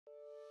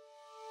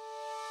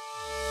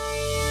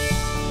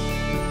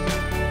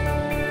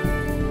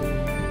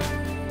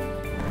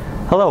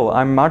Hello,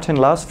 I'm Martin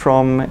Last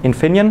from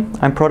Infineon.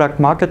 I'm Product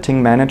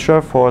Marketing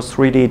Manager for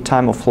 3D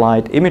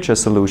Time-of-Flight Imager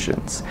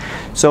Solutions.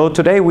 So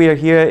today we are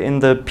here in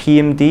the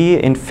PMD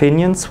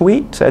Infineon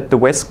suite at the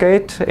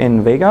Westgate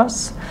in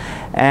Vegas.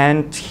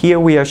 And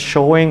here we are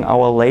showing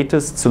our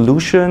latest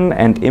solution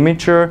and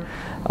imager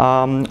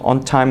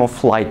on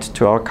time-of-flight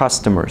to our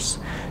customers.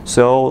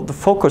 So the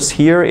focus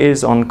here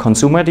is on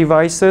consumer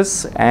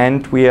devices,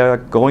 and we are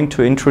going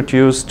to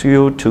introduce to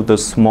you to the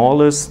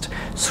smallest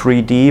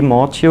 3D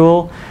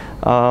module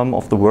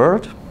of the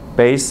world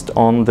based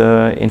on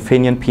the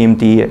Infineon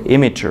PMD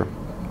imager.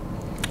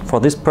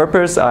 For this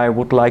purpose, I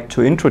would like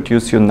to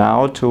introduce you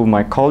now to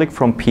my colleague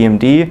from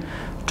PMD,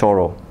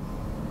 Toro.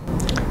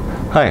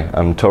 Hi,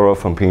 I'm Toro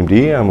from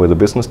PMD. I'm with the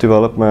business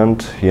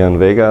development here in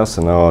Vegas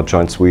in our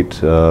joint suite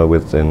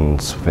within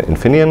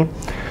Infineon.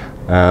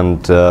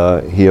 And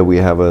here we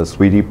have a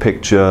 3D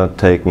picture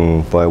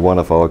taken by one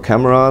of our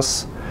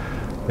cameras.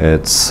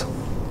 It's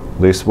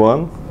this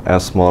one,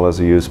 as small as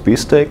a USB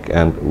stick,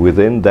 and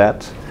within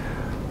that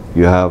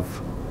you have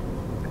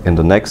in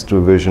the next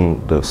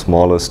revision the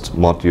smallest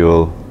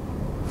module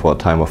for a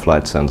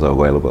time-of-flight sensor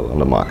available on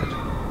the market.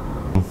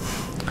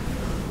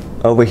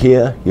 Over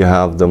here you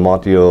have the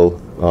module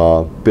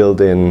built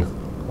in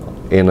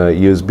a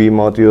USB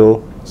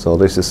module, so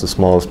this is the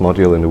smallest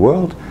module in the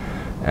world,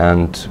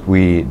 and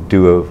we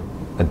do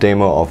a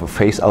demo of a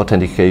face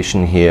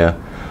authentication here,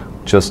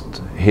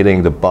 just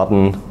hitting the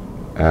button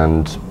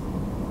and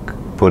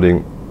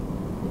putting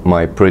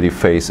my pretty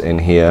face in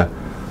here.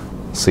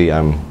 See,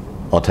 I'm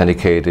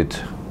authenticated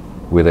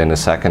within a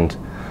second,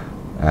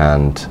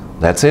 and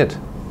that's it.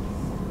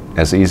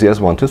 As easy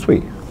as 1, 2, 3.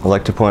 I'd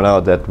like to point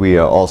out that we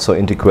are also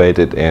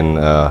integrated in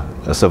a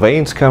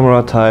surveillance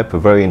camera type, a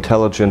very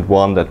intelligent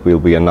one that will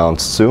be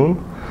announced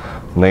soon.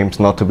 Names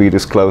not to be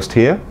disclosed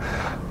here.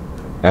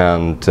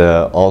 And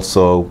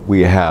also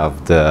we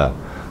have the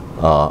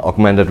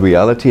augmented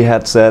reality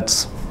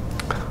headsets,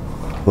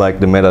 like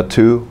the Meta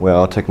 2, where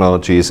our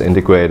technology is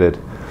integrated.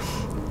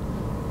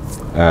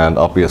 And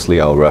obviously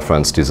our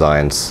reference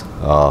designs,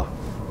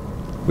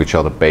 which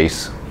are the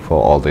base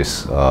for all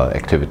these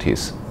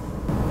activities.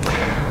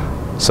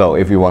 So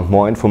if you want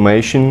more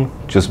information,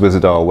 just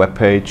visit our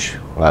webpage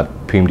at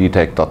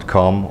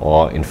pmdtech.com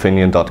or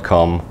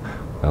infineon.com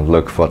and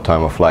look for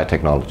time-of-flight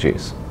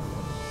technologies.